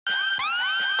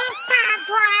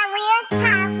for our real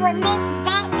talk with Miss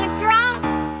Bat and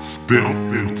Flash. Step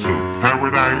into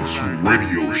Paradise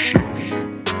Radio Show.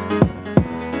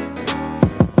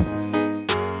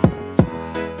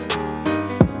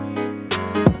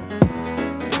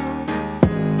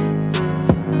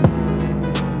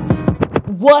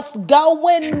 What's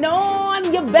going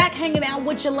on? You're back hanging out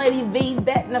with your lady V,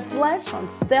 Bet in the Flesh on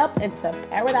Step into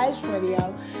Paradise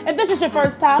Radio. If this is your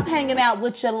first time hanging out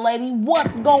with your lady,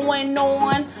 what's going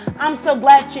on? I'm so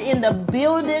glad you're in the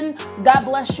building. God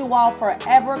bless you all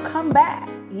forever. Come back.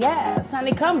 Yes,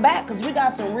 honey, come back because we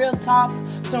got some real talks,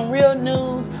 some real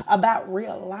news about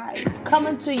real life.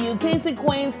 Coming to you, Kings and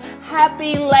Queens,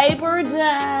 happy Labor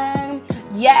Day.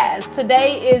 Yes,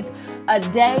 today is a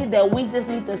day that we just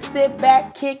need to sit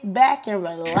back, kick back, and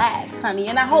relax, honey.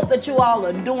 And I hope that you all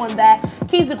are doing that.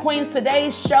 Kings and Queens,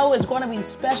 today's show is going to be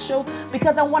special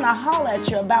because I want to holler at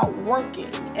you about working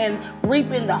and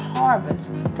reaping the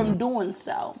harvest from doing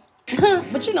so.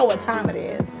 But you know what time it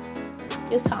is.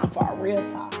 It's time for our real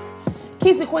talk.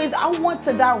 Kings and Queens, I want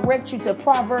to direct you to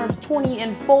Proverbs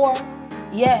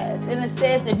 20:4. Yes, and it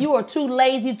says, if you are too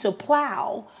lazy to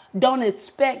plow, don't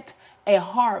expect a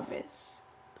harvest.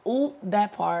 Ooh,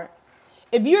 that part.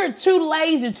 If you're too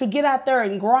lazy to get out there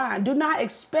and grind, do not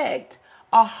expect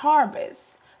a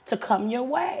harvest to come your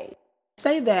way.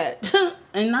 Say that,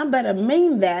 and I better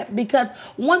mean that, because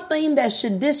one thing that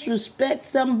should disrespect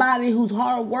somebody who's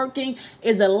hardworking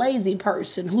is a lazy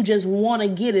person who just want to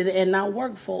get it and not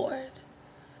work for it.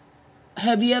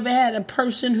 Have you ever had a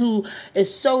person who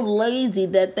is so lazy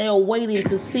that they're waiting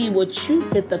to see what you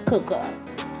fit to cook up?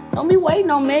 Don't be waiting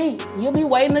on me. You'll be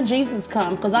waiting till Jesus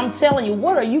come, because I'm telling you,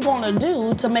 what are you going to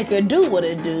do to make it do what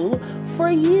it do for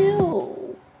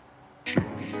you?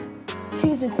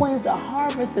 Kings and Queens, the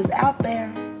harvest is out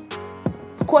there.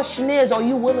 The question is, are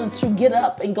you willing to get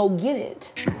up and go get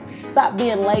it? Stop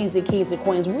being lazy, Kings and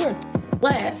Queens. We're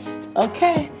blessed,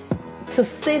 okay, to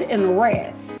sit and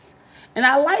rest. And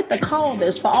I like to call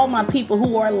this for all my people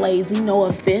who are lazy, no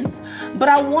offense. But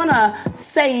I want to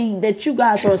say that you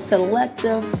guys are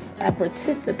selective at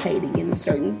participating in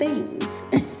certain things.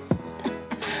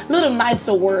 Little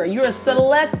nicer word. Your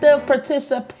selective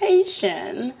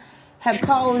participation have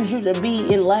caused you to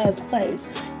be in last place.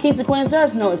 Kings and Queens,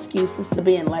 there's no excuses to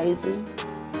being lazy.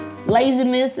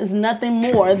 Laziness is nothing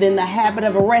more than the habit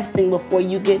of resting before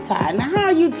you get tired. Now, how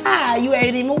are you tired? You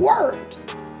ain't even worked.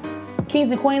 Kings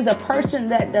and Queens, a person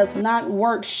that does not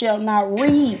work shall not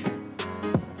reap.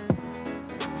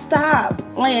 Stop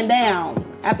laying down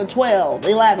after 12,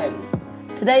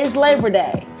 11. Today is Labor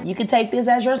Day. You can take this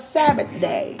as your Sabbath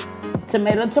day.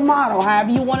 Tomato,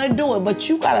 however you want to do it. But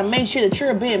you got to make sure that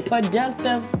you're being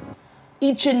productive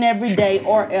each and every day,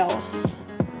 or else.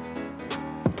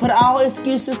 Put all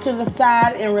excuses to the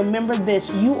side and remember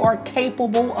this. You are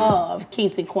capable of,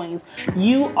 Kings and Queens.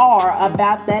 You are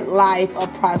about that life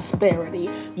of prosperity.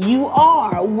 You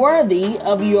are worthy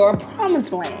of your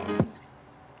promised land.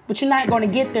 But you're not going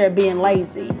to get there being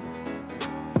lazy.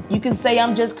 You can say,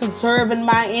 I'm just conserving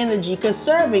my energy.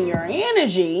 Conserving your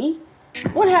energy?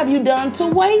 What have you done to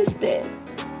waste it?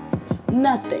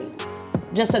 Nothing.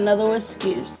 Just another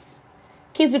excuse.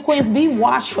 Kings and Queens, be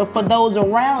watchful for those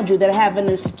around you that have an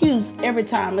excuse every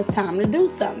time it's time to do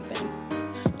something.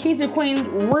 Kings and Queens,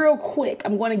 real quick,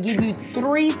 I'm going to give you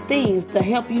 3 things to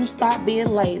help you stop being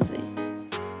lazy.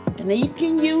 And then you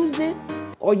can use it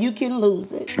or you can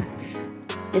lose it.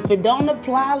 If it don't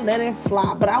apply, let it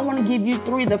fly. But I want to give you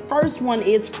 3. The first one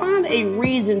is find a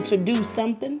reason to do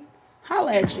something.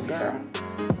 Holla at your girl.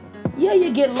 Yeah,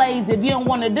 you get lazy if you don't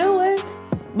want to do it.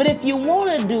 But if you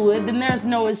want to do it, then there's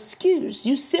no excuse.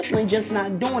 You simply just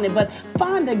not doing it. But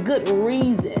find a good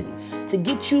reason to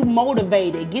get you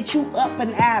motivated, get you up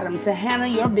and at 'em to handle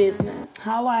your business.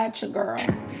 Holla at your girl.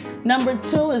 Number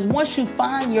 2 is once you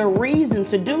find your reason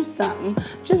to do something,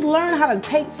 just learn how to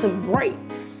take some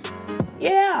breaks.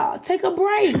 Yeah, take a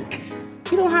break.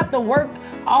 You don't have to work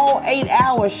all 8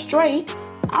 hours straight.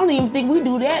 I don't even think we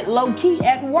do that low key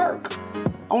at work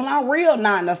on our real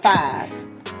 9 to 5.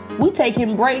 We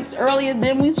taking breaks earlier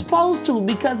than we supposed to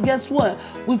because guess what?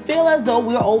 We feel as though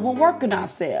we're overworking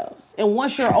ourselves. And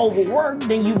once you're overworked,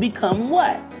 then you become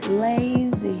what?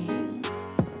 Lazy.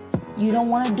 You don't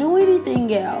want to do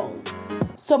anything else.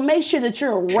 So make sure that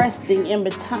you're resting in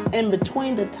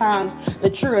between the times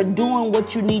that you're doing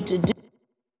what you need to do.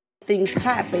 Things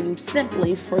happen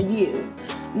simply for you.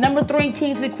 Number 3,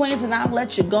 Kings and Queens, and I'll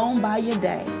let you go on by your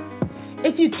day.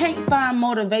 If you can't find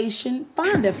motivation,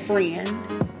 find a friend.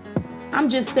 I'm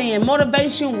just saying,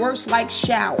 motivation works like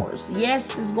showers.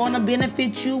 Yes, it's going to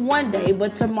benefit you one day,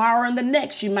 but tomorrow and the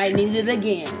next, you might need it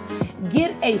again.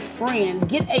 Get a friend,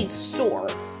 get a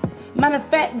source. Matter of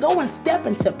fact, go and step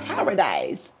into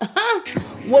paradise.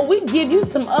 Well, we give you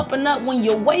some up and up when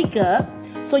you wake up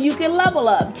so you can level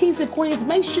up. Kings and queens,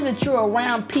 make sure that you're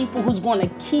around people who's going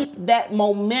to keep that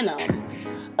momentum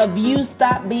of you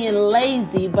stop being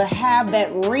lazy, but have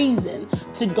that reason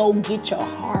to go get your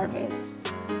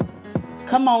harvest.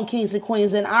 Come on, kings and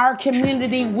queens. In our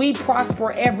community, we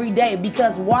prosper every day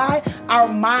because why? Our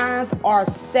minds are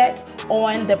set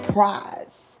on the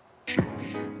prize.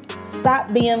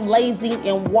 Stop being lazy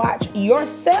and watch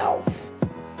yourself.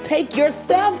 Take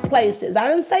yourself places. I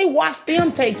didn't say watch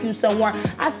them take you somewhere.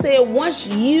 I said once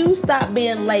you stop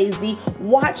being lazy,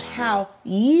 watch how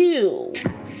you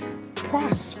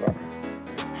prosper.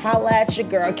 Holla at your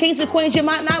girl. Kings and queens, you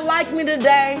might not like me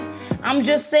today. I'm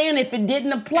just saying if it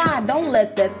didn't apply, don't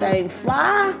let that thing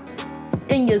fly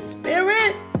in your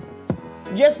spirit.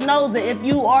 Just know that if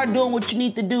you are doing what you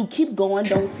need to do, keep going,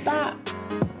 don't stop.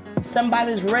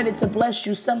 Somebody's ready to bless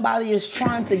you. Somebody is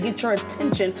trying to get your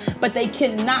attention, but they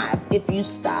cannot if you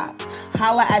stop.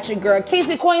 Holla at your girl. Kings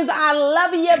and queens, I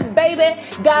love you, baby.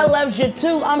 God loves you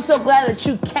too. I'm so glad that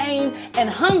you came and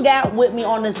hung out with me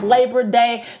on this Labor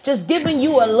Day. Just giving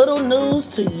you a little news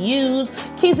to use.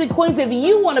 Kings and queens, if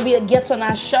you want to be a guest on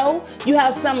our show, you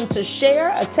have something to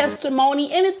share, a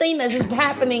testimony, anything that's just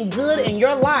happening good in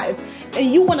your life,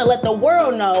 and you want to let the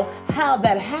world know how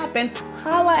that happened,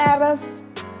 holla at us.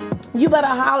 You better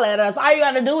holler at us. All you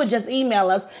got to do is just email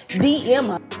us, DM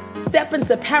us. Step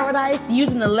into paradise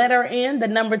using the letter N, the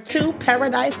number 2.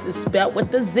 Paradise is spelled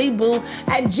with the Z, boo,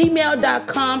 at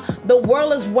gmail.com. The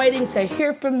world is waiting to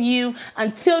hear from you.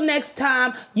 Until next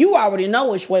time, you already know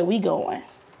which way we going.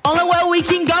 Only way we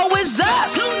can go is up.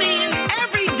 Tune in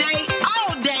every day,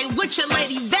 all day with your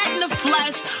lady Vet in the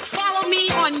Flesh. Follow me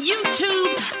on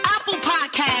YouTube, Apple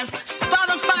Podcasts,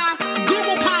 Spotify,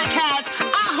 Google Podcasts,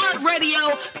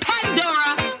 iHeartRadio,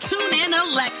 Pandora, TuneIn,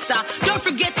 Alexa. Don't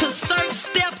forget to